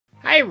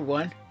Hi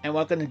everyone, and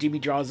welcome to Jimmy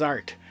Draws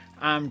Art.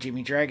 I'm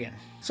Jimmy Dragon.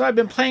 So I've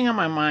been playing on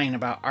my mind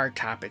about art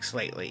topics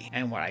lately,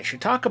 and what I should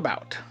talk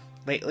about.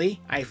 Lately,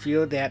 I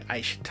feel that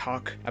I should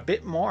talk a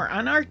bit more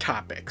on art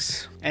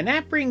topics. And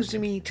that brings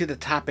me to the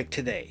topic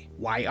today.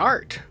 Why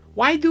art?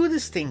 Why do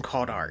this thing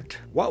called art?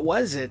 What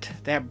was it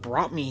that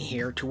brought me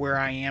here to where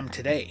I am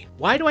today?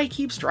 Why do I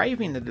keep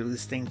striving to do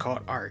this thing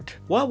called art?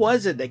 What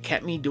was it that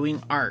kept me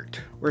doing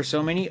art, where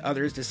so many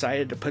others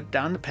decided to put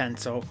down the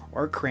pencil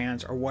or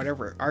crayons or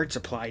whatever art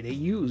supply they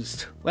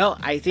used? Well,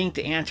 I think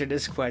to answer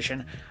this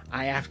question,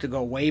 I have to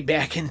go way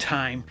back in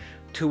time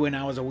to when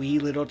I was a wee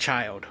little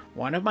child.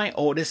 One of my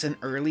oldest and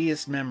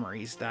earliest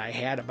memories that I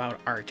had about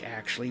art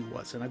actually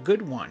wasn't a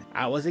good one.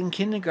 I was in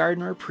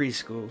kindergarten or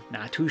preschool,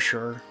 not too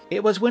sure.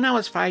 It was when I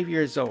was 5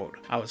 years old.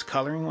 I was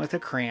coloring with a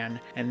crayon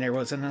and there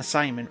was an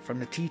assignment from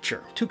the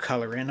teacher to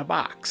color in a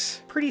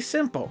box. Pretty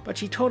simple, but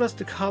she told us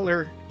to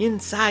color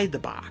inside the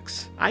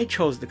box. I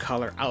chose to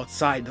color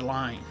outside the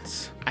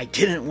lines. I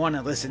didn't want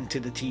to listen to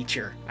the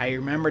teacher. I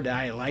remembered that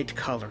I liked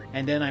coloring,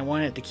 and then I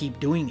wanted to keep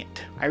doing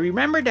it. I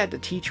remembered that the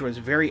teacher was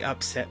very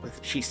upset with.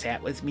 She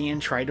sat with me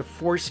and tried to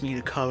force me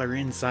to color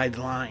inside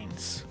the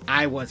lines.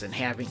 I wasn't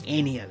having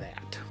any of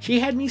that. She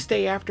had me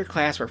stay after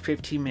class for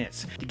 15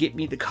 minutes to get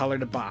me to color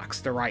the box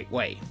the right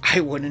way.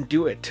 I wouldn't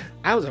do it.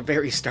 I was a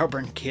very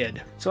stubborn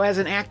kid. So as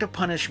an act of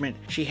punishment,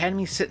 she had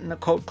me sit in the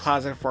coat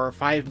closet for a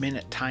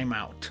 5-minute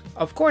timeout.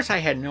 Of course, I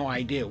had no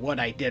idea what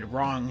I did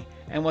wrong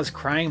and was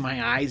crying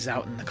my eyes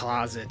out in the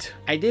closet.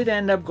 I did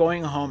end up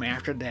going home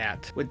after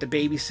that with the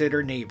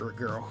babysitter neighbor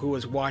girl who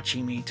was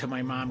watching me till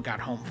my mom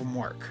got home from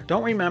work.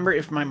 Don't remember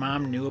if my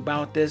mom knew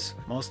about this.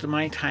 Most of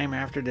my time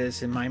after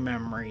this in my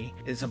memory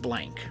is a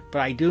blank,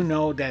 but I do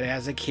know that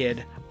as a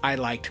kid I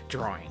liked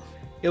drawing.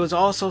 It was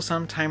also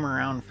sometime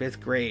around 5th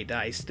grade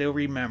that I still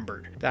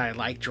remembered that I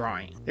liked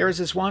drawing. There was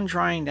this one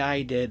drawing that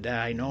I did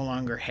that I no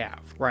longer have,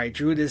 where I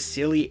drew this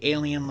silly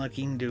alien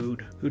looking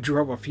dude who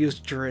drove a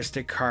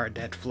futuristic car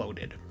that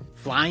floated.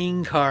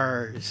 Flying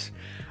cars!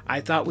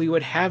 I thought we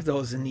would have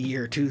those in the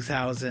year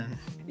 2000.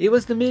 It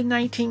was the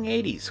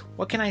mid-1980s.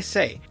 What can I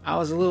say? I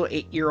was a little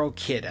 8-year-old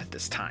kid at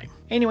this time.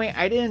 Anyway,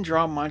 I didn't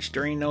draw much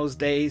during those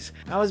days.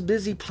 I was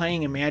busy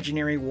playing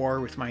imaginary war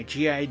with my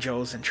G.I.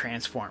 Joes and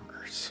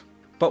Transformers.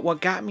 But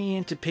what got me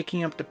into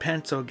picking up the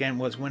pencil again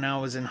was when I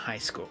was in high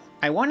school.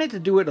 I wanted to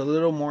do it a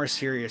little more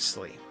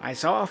seriously. I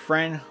saw a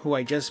friend who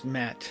I just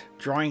met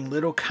drawing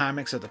little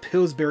comics of the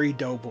Pillsbury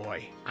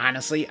Doughboy.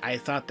 Honestly, I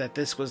thought that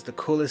this was the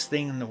coolest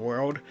thing in the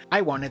world.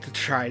 I wanted to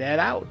try that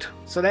out.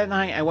 So that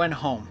night I went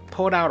home,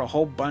 pulled out a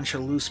whole bunch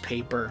of loose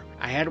paper.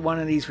 I had one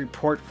of these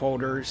report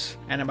folders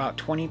and about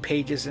 20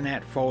 pages in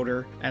that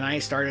folder, and I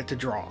started to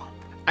draw.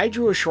 I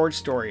drew a short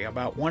story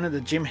about one of the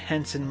Jim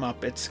Henson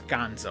Muppets,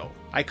 Gonzo.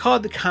 I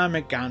called the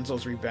comic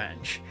Gonzo's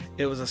Revenge.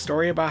 It was a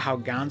story about how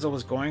Gonzo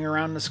was going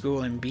around the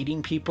school and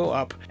beating people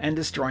up and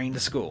destroying the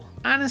school.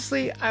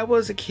 Honestly, I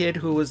was a kid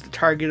who was the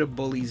target of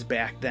bullies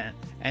back then,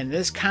 and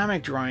this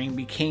comic drawing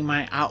became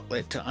my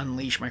outlet to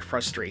unleash my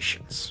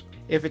frustrations.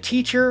 If a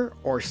teacher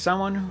or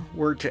someone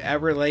were to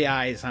ever lay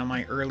eyes on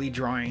my early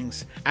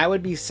drawings, I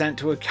would be sent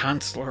to a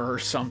counselor or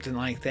something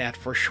like that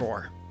for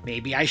sure.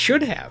 Maybe I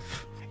should have.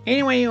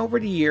 Anyway, over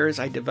the years,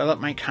 I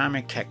developed my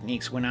comic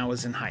techniques when I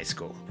was in high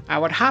school. I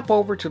would hop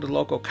over to the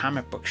local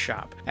comic book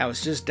shop that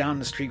was just down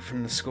the street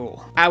from the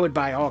school. I would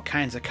buy all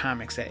kinds of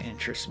comics that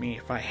interest me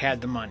if I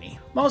had the money.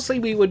 Mostly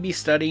we would be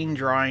studying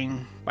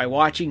drawing by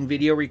watching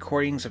video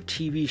recordings of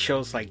TV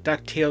shows like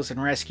DuckTales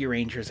and Rescue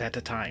Rangers at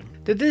the time.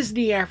 The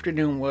Disney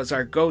afternoon was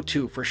our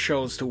go-to for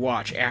shows to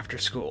watch after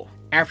school.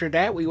 After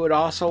that, we would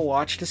also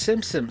watch The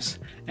Simpsons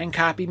and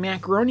copy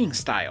Matt Groening's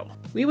style.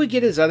 We would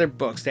get his other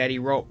books that he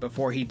wrote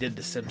before he did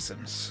The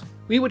Simpsons.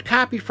 We would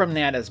copy from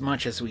that as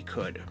much as we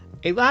could.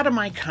 A lot of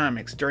my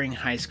comics during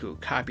high school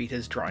copied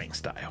his drawing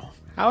style.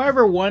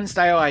 However, one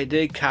style I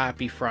did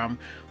copy from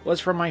was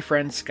from my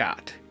friend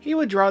Scott. He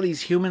would draw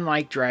these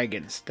human-like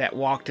dragons that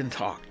walked and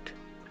talked.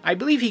 I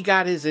believe he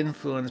got his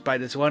influence by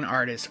this one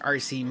artist,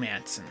 R.C.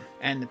 Manson,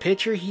 and the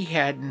picture he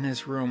had in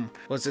his room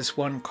was this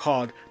one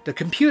called The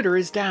Computer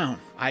is Down.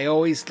 I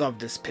always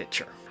loved this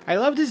picture. I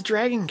loved his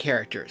dragon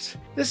characters.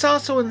 This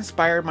also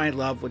inspired my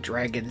love with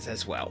dragons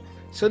as well.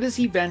 So this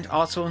event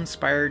also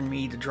inspired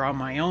me to draw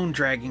my own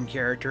dragon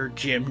character,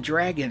 Jim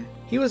Dragon.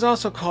 He was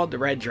also called the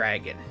Red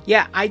Dragon.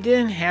 Yeah, I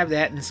didn't have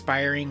that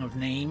inspiring of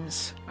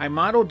names. I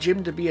modeled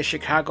Jim to be a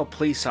Chicago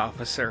police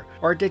officer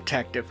or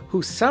detective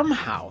who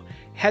somehow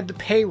had the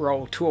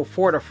payroll to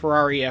afford a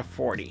Ferrari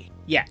F40.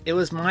 Yeah, it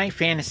was my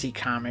fantasy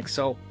comic,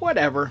 so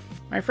whatever.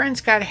 My friend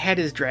Scott had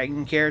his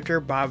dragon character,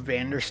 Bob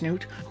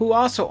Vandersnoot, who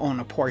also owned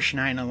a Porsche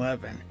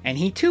 911, and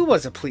he too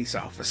was a police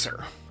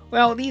officer.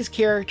 Well, these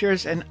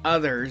characters and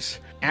others,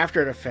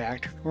 after the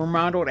fact, were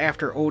modeled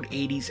after old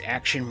 80s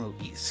action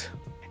movies.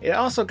 It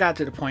also got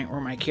to the point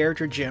where my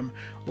character Jim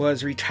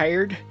was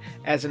retired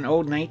as an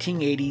old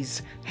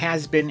 1980s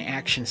has-been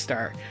action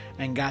star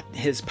and got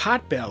his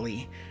pot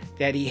belly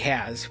that he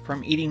has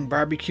from eating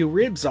barbecue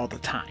ribs all the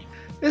time.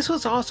 This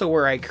was also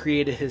where I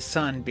created his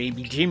son,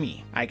 Baby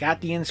Jimmy. I got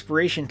the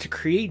inspiration to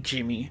create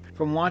Jimmy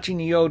from watching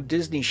the old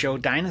Disney show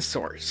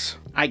Dinosaurs.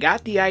 I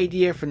got the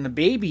idea from the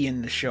baby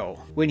in the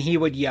show when he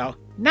would yell,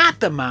 "Not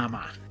the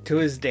mama," to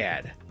his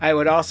dad. I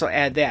would also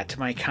add that to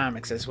my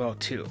comics as well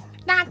too.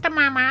 Not the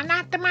mama,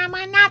 not the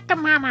mama, not the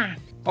mama.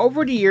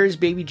 Over the years,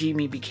 Baby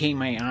Jimmy became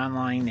my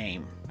online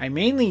name. I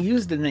mainly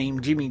use the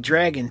name Jimmy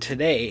Dragon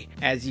today,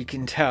 as you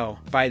can tell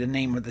by the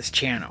name of this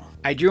channel.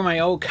 I drew my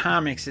old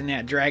comics in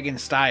that dragon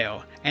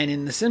style and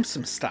in the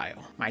Simpsons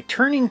style. My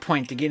turning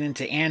point to get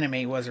into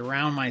anime was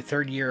around my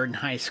 3rd year in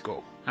high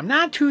school. I'm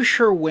not too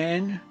sure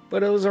when,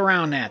 but it was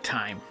around that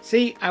time.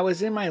 See, I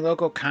was in my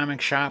local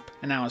comic shop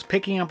and I was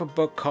picking up a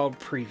book called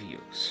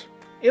Previews.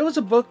 It was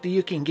a book that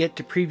you can get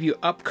to preview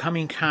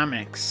upcoming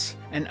comics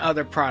and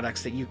other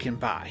products that you can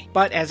buy.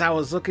 But as I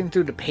was looking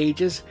through the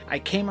pages, I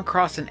came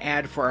across an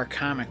ad for a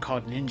comic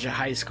called Ninja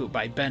High School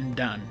by Ben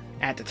Dunn.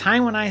 At the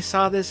time when I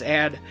saw this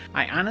ad,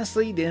 I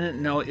honestly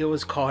didn't know it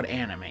was called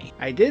anime.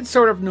 I did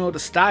sort of know the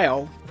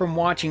style from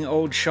watching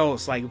old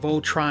shows like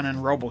Voltron and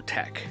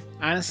Robotech.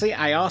 Honestly,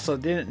 I also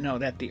didn't know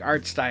that the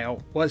art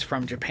style was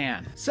from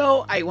Japan.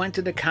 So I went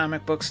to the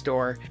comic book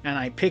store and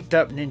I picked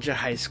up Ninja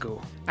High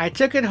School. I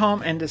took it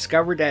home and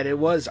discovered that it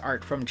was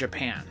art from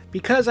Japan.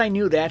 Because I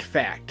knew that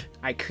fact,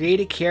 I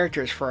created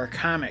characters for a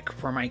comic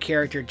for my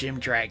character Jim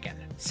Dragon.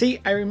 See,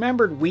 I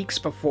remembered weeks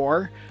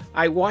before,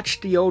 I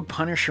watched the old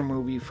Punisher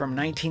movie from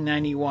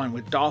 1991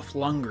 with Dolph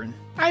Lundgren.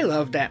 I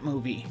loved that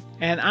movie,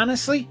 and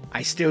honestly,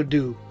 I still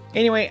do.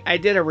 Anyway, I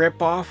did a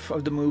rip-off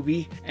of the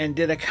movie and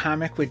did a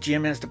comic with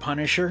Jim as the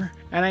Punisher,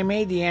 and I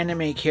made the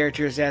anime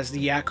characters as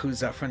the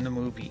Yakuza from the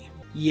movie.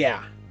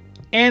 Yeah,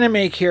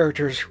 anime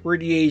characters were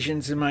the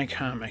Asians in my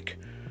comic.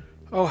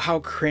 Oh, how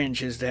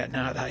cringe is that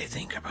now that I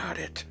think about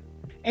it.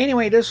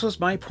 Anyway, this was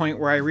my point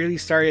where I really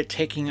started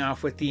taking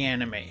off with the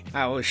anime.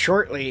 It was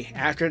shortly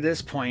after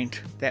this point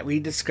that we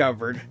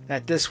discovered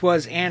that this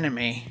was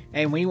anime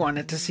and we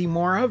wanted to see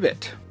more of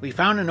it. We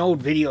found an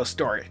old video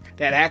store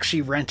that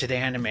actually rented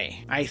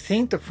anime. I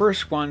think the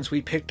first ones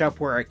we picked up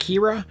were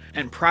Akira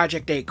and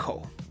Project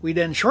Echo. We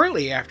then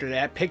shortly after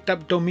that picked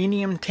up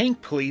Dominion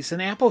Tank Police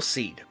and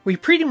Appleseed. We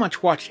pretty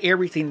much watched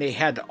everything they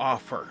had to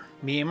offer.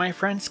 Me and my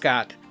friend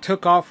Scott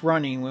took off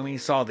running when we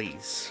saw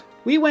these.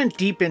 We went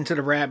deep into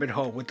the rabbit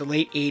hole with the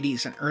late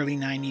 80s and early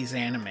 90s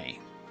anime.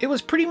 It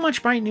was pretty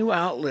much my new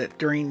outlet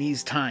during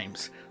these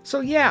times.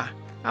 So yeah,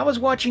 I was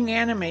watching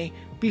anime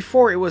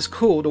before it was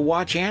cool to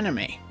watch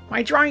anime.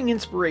 My drawing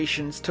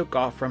inspirations took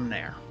off from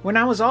there. When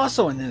I was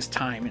also in this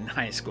time in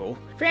high school,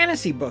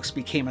 fantasy books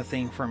became a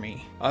thing for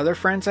me. Other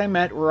friends I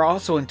met were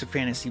also into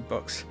fantasy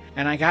books,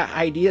 and I got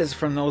ideas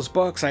from those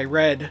books I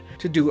read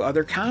to do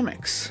other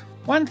comics.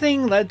 One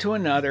thing led to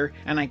another,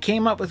 and I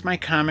came up with my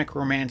comic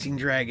Romancing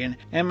Dragon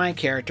and my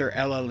character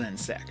Ella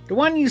Linsack, the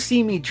one you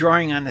see me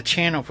drawing on the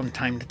channel from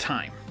time to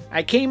time.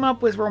 I came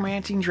up with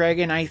Romancing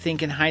Dragon I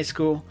think in high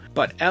school,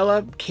 but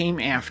Ella came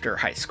after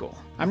high school.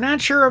 I'm not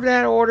sure of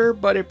that order,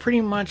 but it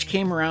pretty much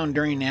came around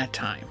during that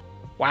time.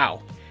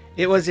 Wow,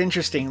 it was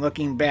interesting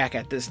looking back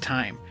at this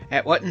time,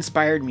 at what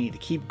inspired me to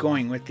keep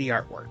going with the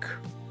artwork.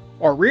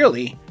 Or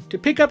really, to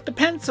pick up the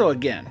pencil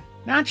again.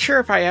 Not sure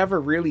if I ever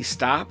really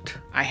stopped.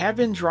 I have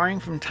been drawing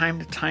from time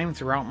to time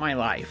throughout my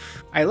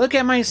life. I look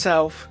at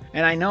myself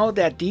and I know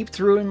that deep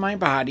through in my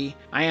body,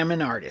 I am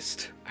an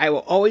artist. I will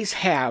always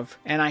have,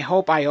 and I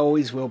hope I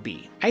always will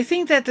be. I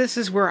think that this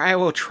is where I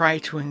will try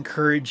to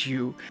encourage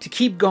you to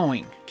keep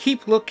going.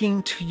 Keep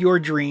looking to your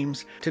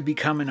dreams to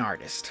become an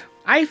artist.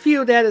 I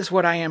feel that is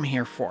what I am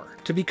here for,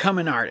 to become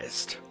an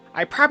artist.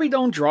 I probably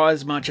don't draw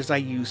as much as I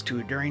used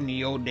to during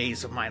the old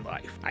days of my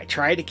life. I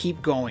try to keep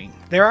going.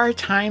 There are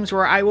times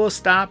where I will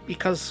stop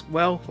because,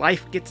 well,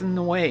 life gets in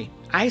the way.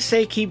 I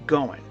say keep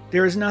going.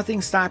 There is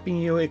nothing stopping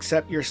you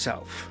except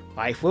yourself.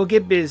 Life will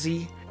get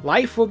busy.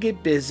 Life will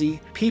get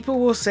busy. People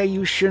will say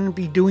you shouldn't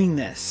be doing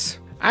this.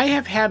 I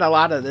have had a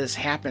lot of this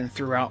happen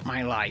throughout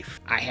my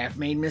life. I have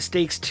made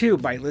mistakes too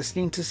by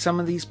listening to some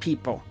of these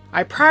people.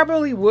 I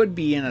probably would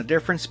be in a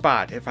different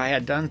spot if I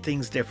had done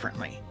things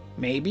differently.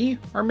 Maybe,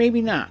 or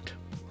maybe not.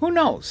 Who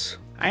knows?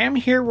 I am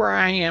here where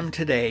I am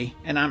today,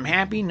 and I'm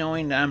happy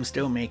knowing that I'm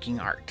still making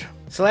art.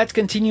 So let's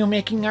continue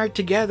making art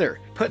together.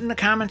 Put in the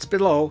comments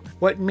below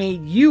what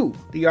made you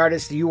the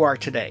artist you are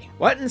today.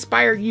 What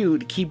inspired you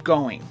to keep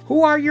going?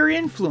 Who are your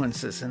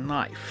influences in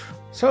life?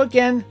 So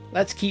again,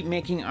 let's keep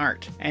making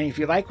art. And if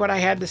you like what I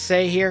had to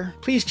say here,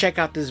 please check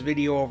out this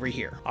video over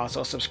here.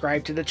 Also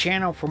subscribe to the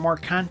channel for more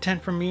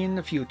content from me in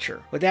the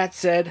future. With that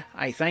said,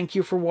 I thank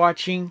you for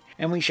watching,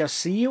 and we shall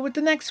see you with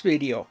the next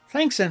video.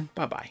 Thanks and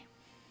bye-bye.